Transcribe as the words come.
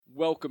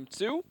Welcome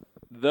to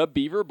the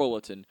Beaver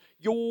Bulletin,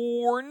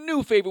 your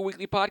new favorite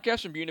weekly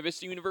podcast from Buena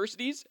Vista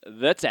University's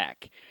The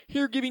Tech.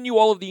 Here giving you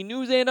all of the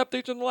news and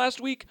updates from the last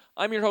week,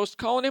 I'm your host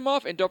Colin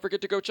Imhoff, and don't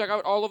forget to go check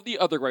out all of the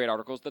other great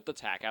articles that The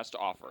Tech has to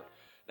offer.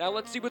 Now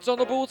let's see what's on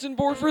the bulletin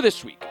board for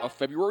this week of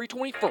February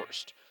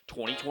 21st,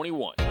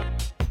 2021.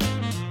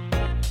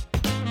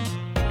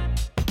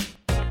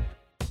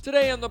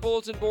 Today on the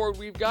bulletin board,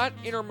 we've got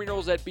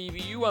Intramurals at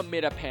BVU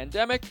amid a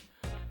pandemic,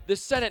 the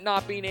Senate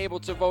not being able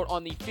to vote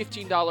on the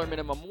 $15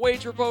 minimum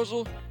wage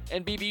proposal,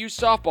 and BVU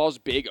softball's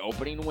big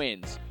opening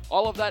wins.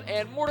 All of that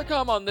and more to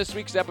come on this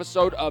week's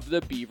episode of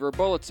the Beaver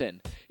Bulletin.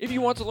 If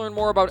you want to learn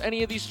more about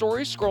any of these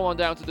stories, scroll on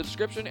down to the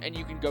description and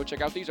you can go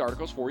check out these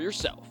articles for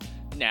yourself.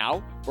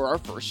 Now, for our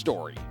first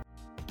story.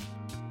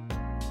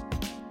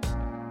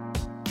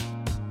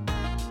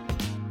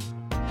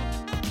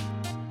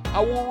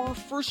 Our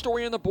first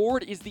story on the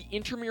board is the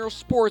intramural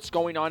sports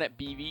going on at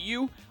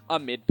BVU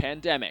amid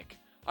pandemic.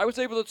 I was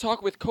able to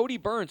talk with Cody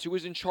Burns, who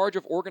is in charge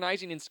of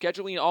organizing and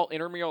scheduling all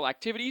intramural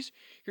activities.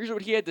 Here's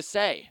what he had to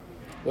say.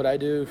 What I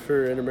do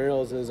for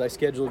intramurals is I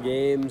schedule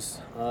games,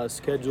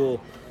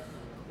 schedule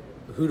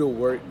who to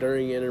work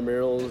during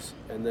intramurals,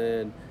 and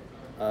then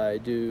I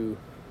do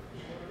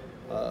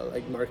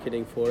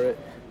marketing for it.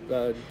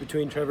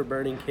 Between Trevor,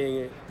 Burning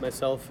King,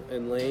 myself,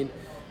 and Lane,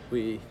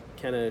 we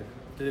kind of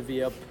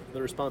divvy up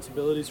the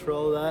responsibilities for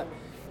all of that.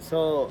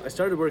 So I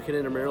started working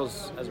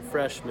intramurals as a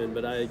freshman,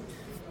 but I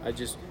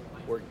just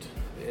worked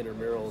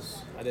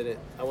intramurals.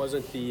 I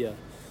wasn't the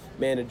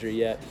manager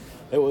yet.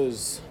 It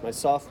was my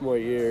sophomore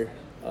year.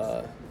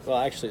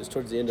 Actually, it was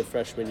towards the end of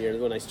freshman year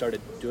when I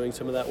started doing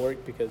some of that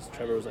work because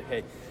Trevor was like,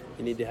 hey,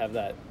 you need to have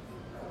that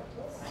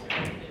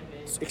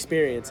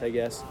experience, I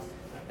guess.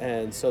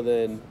 And so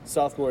then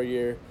sophomore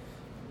year,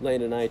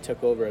 Lane and I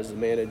took over as the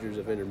managers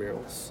of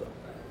intramurals. So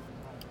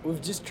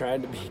we've just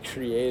tried to be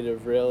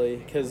creative, really,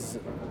 because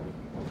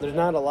there's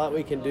not a lot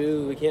we can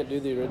do. We can't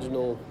do the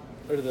original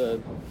or the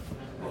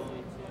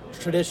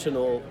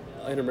traditional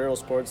intramural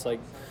sports like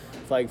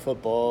flag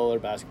football or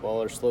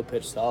basketball or slow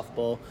pitch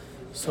softball.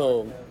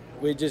 So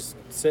we just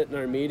sit in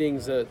our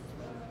meetings that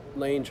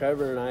Lane,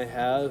 Trevor, and I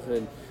have,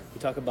 and we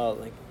talk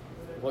about like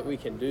what we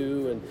can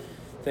do and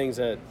things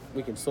that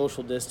we can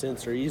social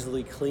distance or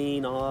easily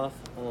clean off.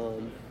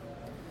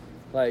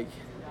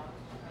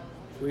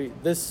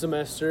 This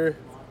semester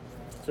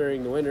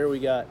during the winter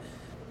we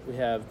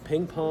have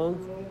ping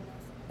pong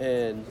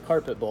and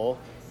carpet ball.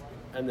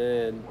 And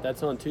then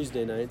that's on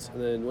Tuesday nights.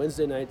 And then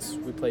Wednesday nights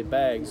we play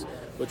bags,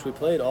 which we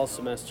played all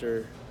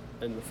semester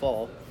in the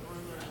fall.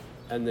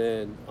 And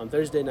then on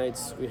Thursday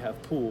nights we have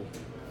pool.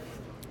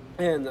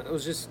 And it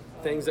was just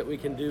things that we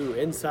can do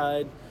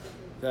inside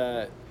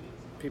that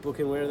people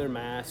can wear their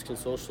masks and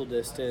social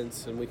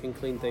distance, and we can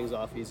clean things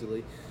off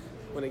easily.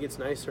 When it gets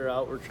nicer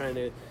out, we're trying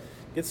to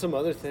get some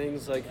other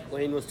things. Like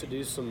Lane wants to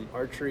do some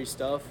archery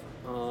stuff.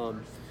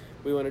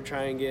 We want to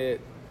try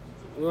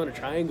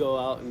and go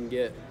out and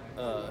get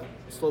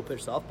slow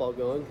pitch softball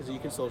going because you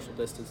can social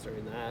distance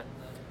during that.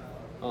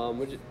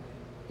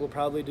 We'll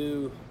probably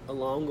do a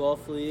long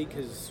golf league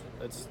because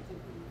that's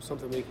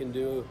something we can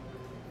do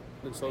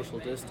in social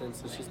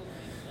distance. It's just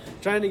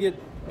trying to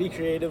be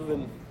creative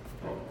and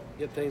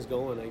get things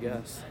going, I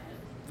guess.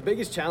 The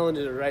biggest challenge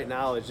right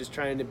now is just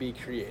trying to be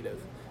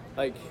creative.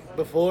 Like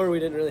before, we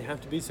didn't really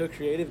have to be so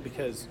creative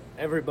because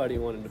everybody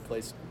wanted to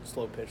play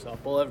slow pitch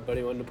softball.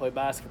 Everybody wanted to play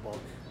basketball.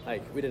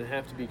 Like we didn't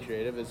have to be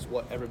creative. It's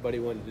what everybody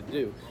wanted to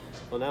do.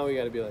 Well, now we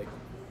got to be like,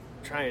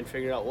 try and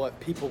figure out what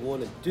people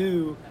want to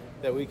do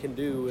that we can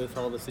do with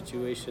all the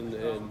situation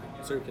and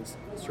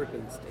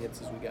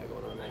circumstances we got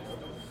going on right now.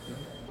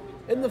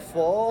 In the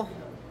fall,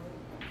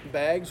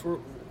 bags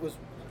was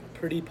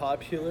pretty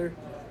popular.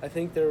 I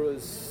think there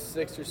was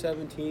 6 or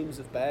 7 teams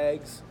of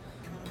bags.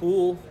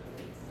 Pool,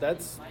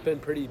 that's been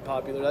pretty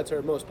popular. That's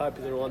our most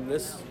popular one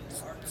this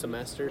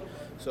semester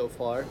so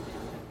far.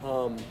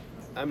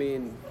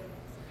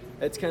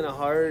 It's kind of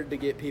hard to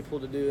get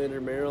people to do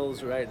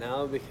intramurals right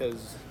now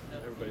because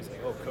everybody's like,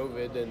 oh,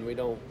 COVID, and we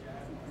don't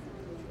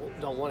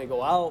want to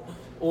go out,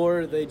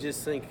 or they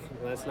just think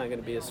that's not going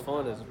to be as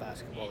fun as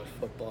basketball or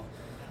football.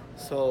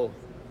 So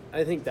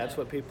I think that's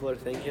what people are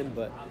thinking,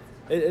 but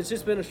it's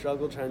just been a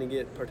struggle trying to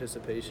get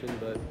participation,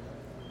 but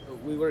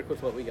we work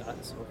with what we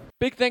got. So.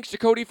 Big thanks to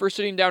Cody for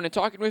sitting down and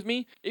talking with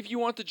me. If you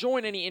want to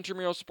join any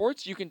intramural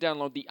sports, you can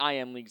download the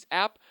IM Leagues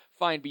app,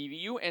 find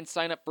BVU, and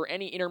sign up for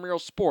any intramural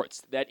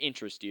sports that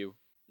interest you.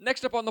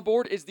 Next up on the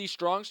board is the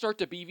strong start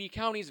to BV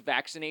County's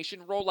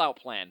vaccination rollout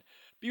plan.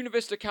 Buena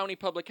Vista County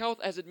Public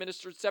Health has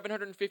administered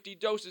 750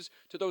 doses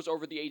to those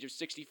over the age of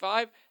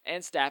 65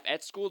 and staff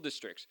at school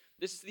districts.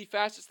 This is the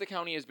fastest the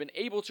county has been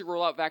able to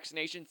roll out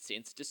vaccination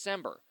since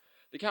December.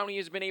 The county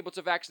has been able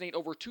to vaccinate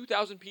over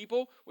 2,000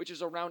 people, which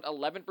is around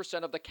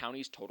 11% of the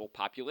county's total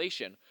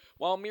population.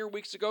 While mere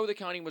weeks ago the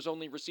county was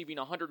only receiving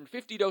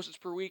 150 doses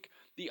per week,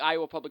 the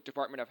Iowa Public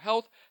Department of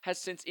Health has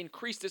since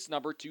increased this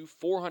number to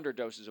 400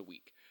 doses a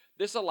week.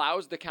 This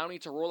allows the county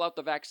to roll out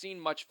the vaccine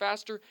much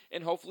faster,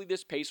 and hopefully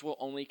this pace will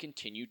only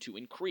continue to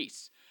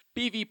increase.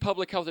 BV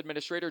Public Health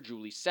Administrator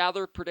Julie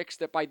Sadler predicts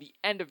that by the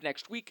end of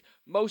next week,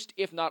 most,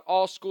 if not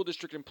all, school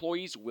district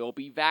employees will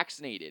be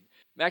vaccinated.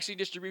 Vaccine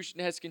distribution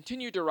has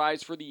continued to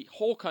rise for the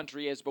whole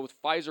country as both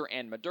Pfizer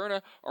and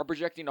Moderna are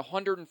projecting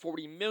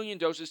 140 million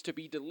doses to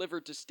be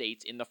delivered to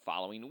states in the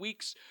following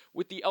weeks,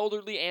 with the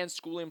elderly and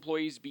school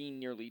employees being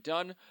nearly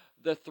done.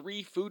 The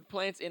 3 food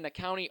plants in the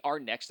county are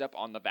next up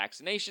on the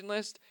vaccination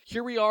list.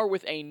 Here we are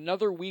with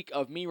another week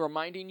of me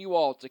reminding you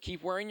all to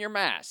keep wearing your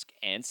mask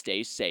and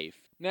stay safe.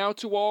 Now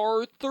to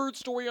our third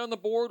story on the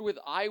board, with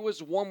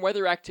Iowa's warm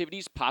weather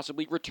activities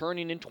possibly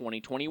returning in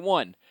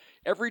 2021.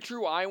 Every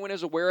true Iowan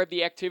is aware of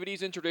the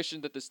activities and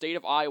traditions that the state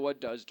of Iowa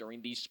does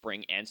during these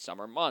spring and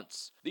summer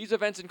months. These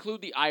events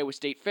include the Iowa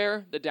State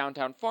Fair, the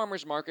Downtown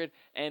Farmers Market,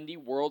 and the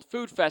World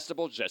Food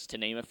Festival, just to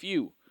name a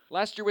few.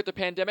 Last year with the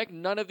pandemic,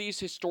 none of these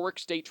historic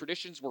state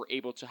traditions were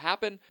able to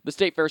happen. The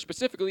State Fair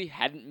specifically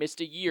hadn't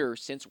missed a year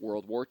since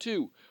World War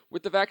II.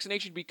 With the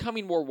vaccination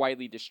becoming more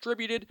widely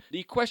distributed,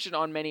 the question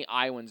on many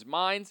Iowans'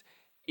 minds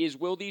is,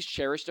 will these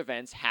cherished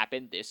events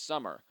happen this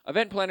summer?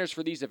 Event planners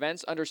for these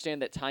events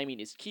understand that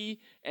timing is key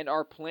and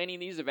are planning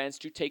these events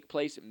to take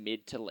place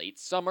mid to late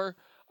summer.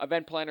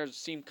 Event planners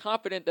seem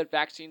confident that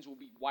vaccines will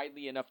be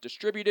widely enough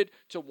distributed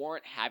to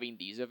warrant having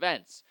these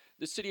events.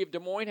 The city of Des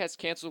Moines has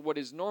canceled what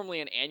is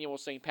normally an annual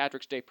St.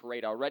 Patrick's Day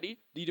parade already.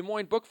 The Des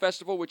Moines Book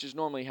Festival, which is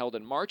normally held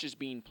in March, is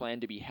being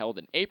planned to be held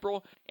in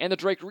April. And the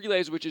Drake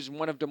Relays, which is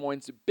one of Des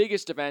Moines'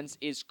 biggest events,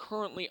 is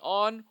currently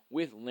on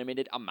with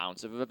limited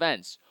amounts of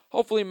events.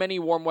 Hopefully many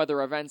warm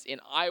weather events in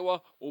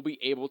Iowa will be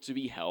able to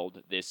be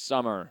held this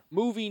summer.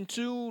 Moving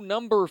to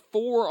number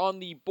 4 on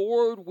the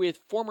board, with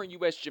former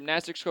U.S.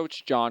 gymnastics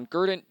coach John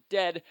Gurdon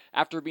dead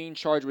after being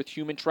charged with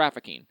human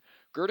trafficking.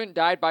 Gurdon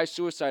died by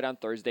suicide on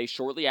Thursday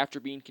shortly after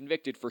being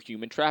convicted for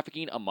human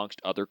trafficking,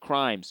 amongst other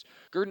crimes.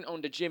 Gurdon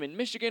owned a gym in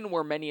Michigan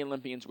where many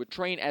Olympians would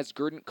train, as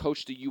Gurdon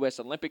coached the U.S.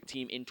 Olympic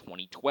team in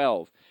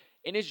 2012.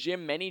 In his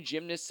gym, many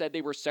gymnasts said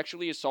they were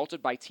sexually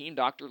assaulted by team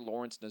doctor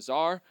Lawrence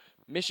Nazar.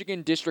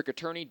 Michigan District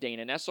Attorney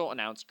Dana Nessel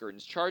announced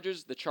Gurdon's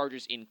charges. The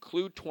charges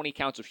include 20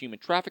 counts of human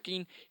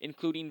trafficking,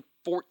 including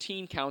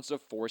 14 counts of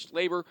forced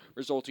labor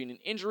resulting in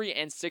injury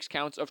and 6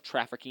 counts of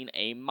trafficking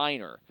a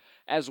minor.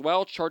 As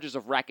well, charges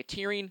of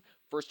racketeering,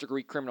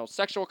 first-degree criminal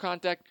sexual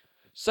contact,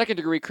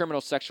 second-degree criminal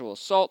sexual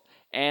assault,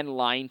 and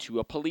lying to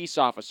a police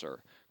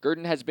officer.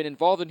 Gurdon has been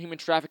involved in human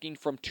trafficking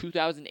from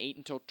 2008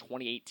 until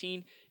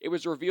 2018. It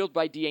was revealed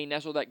by DA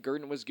Nessel that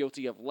Gurdon was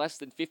guilty of less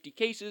than 50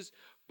 cases,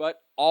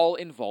 but all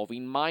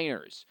involving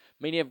minors.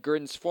 Many of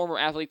Gurdon's former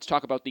athletes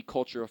talk about the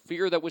culture of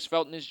fear that was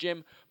felt in his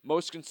gym.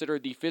 Most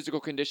considered the physical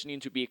conditioning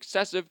to be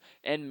excessive,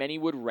 and many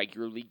would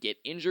regularly get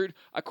injured.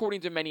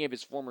 According to many of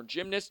his former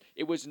gymnasts,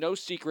 it was no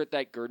secret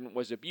that Gurdon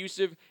was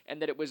abusive,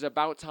 and that it was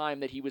about time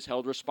that he was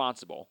held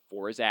responsible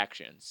for his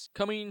actions.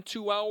 Coming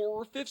to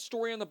our 5th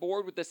story on the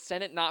board, with the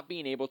Senate not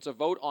being able to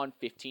vote on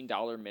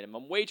 $15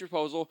 minimum wage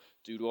proposal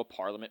due to a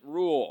parliament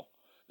rule.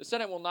 The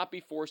Senate will not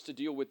be forced to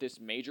deal with this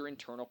major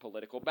internal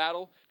political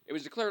battle. It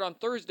was declared on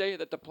Thursday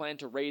that the plan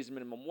to raise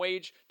minimum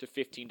wage to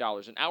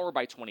 $15 an hour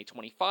by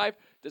 2025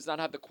 does not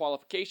have the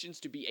qualifications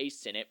to be a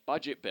Senate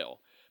budget bill.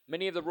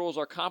 Many of the rules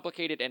are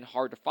complicated and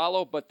hard to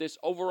follow, but this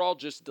overall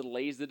just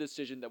delays the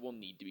decision that will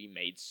need to be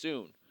made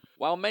soon.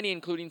 While many,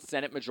 including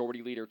Senate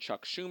Majority Leader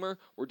Chuck Schumer,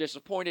 were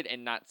disappointed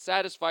and not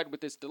satisfied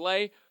with this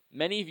delay,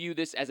 many view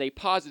this as a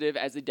positive,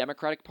 as the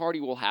Democratic Party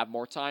will have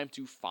more time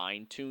to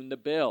fine-tune the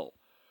bill.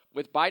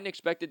 With Biden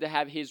expected to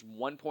have his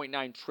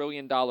 $1.9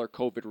 trillion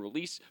COVID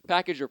release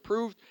package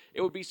approved,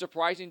 it would be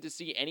surprising to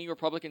see any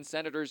Republican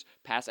senators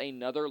pass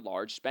another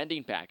large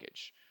spending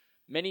package.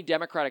 Many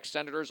Democratic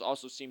senators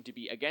also seem to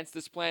be against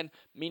this plan,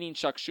 meaning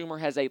Chuck Schumer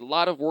has a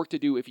lot of work to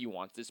do if he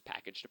wants this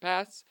package to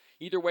pass.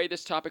 Either way,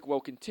 this topic will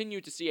continue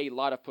to see a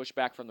lot of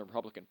pushback from the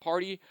Republican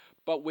Party,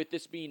 but with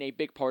this being a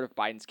big part of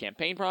Biden's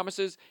campaign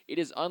promises, it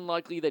is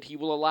unlikely that he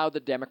will allow the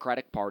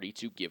Democratic Party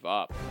to give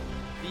up.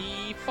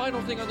 The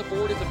final thing on the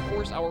board is, of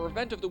course, our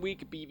event of the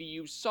week,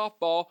 BVU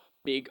softball,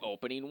 big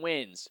opening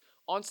wins.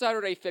 On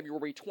Saturday,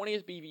 February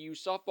 20th, BVU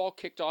softball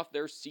kicked off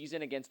their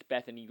season against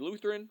Bethany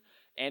Lutheran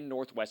and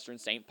Northwestern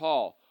St.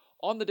 Paul.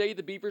 On the day,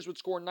 the Beavers would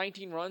score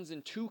 19 runs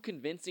in 2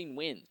 convincing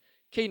wins.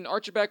 Caden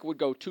Archibek would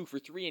go 2 for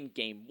 3 in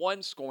Game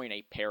 1, scoring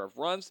a pair of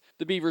runs.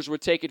 The Beavers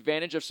would take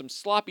advantage of some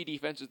sloppy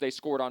defense as they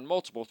scored on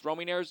multiple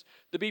throwing errors.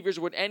 The Beavers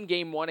would end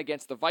Game 1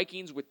 against the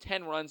Vikings with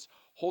 10 runs,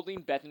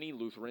 holding Bethany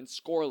Lutheran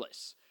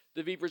scoreless.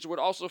 The Beavers would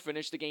also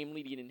finish the game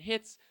leading in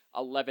hits,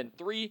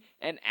 11-3,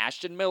 and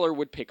Ashton Miller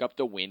would pick up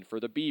the win for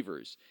the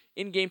Beavers.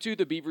 In Game 2,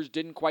 the Beavers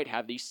didn't quite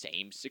have the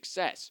same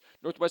success.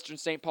 Northwestern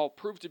St. Paul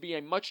proved to be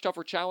a much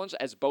tougher challenge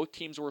as both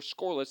teams were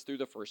scoreless through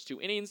the first 2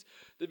 innings.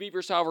 The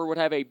Beavers, however, would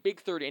have a big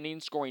third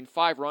inning, scoring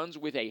 5 runs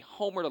with a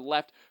homer to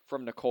left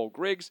from Nicole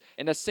Griggs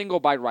and a single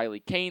by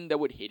Riley Kane that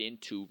would hit in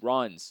 2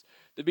 runs.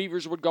 The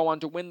Beavers would go on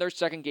to win their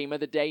second game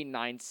of the day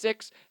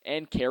 9-6,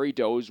 and Carrie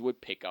Doze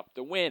would pick up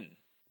the win.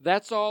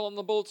 That's all on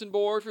the bulletin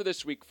board for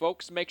this week,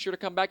 folks. Make sure to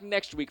come back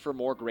next week for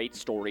more great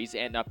stories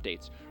and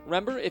updates.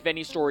 Remember, if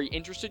any story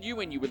interested you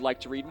and you would like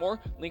to read more,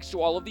 links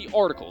to all of the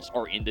articles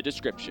are in the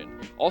description.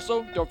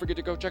 Also, don't forget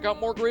to go check out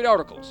more great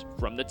articles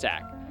from the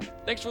TAC.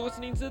 Thanks for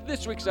listening to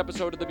this week's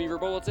episode of the Beaver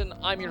Bulletin.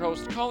 I'm your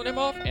host, Colin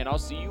Imhoff, and I'll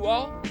see you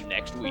all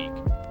next week.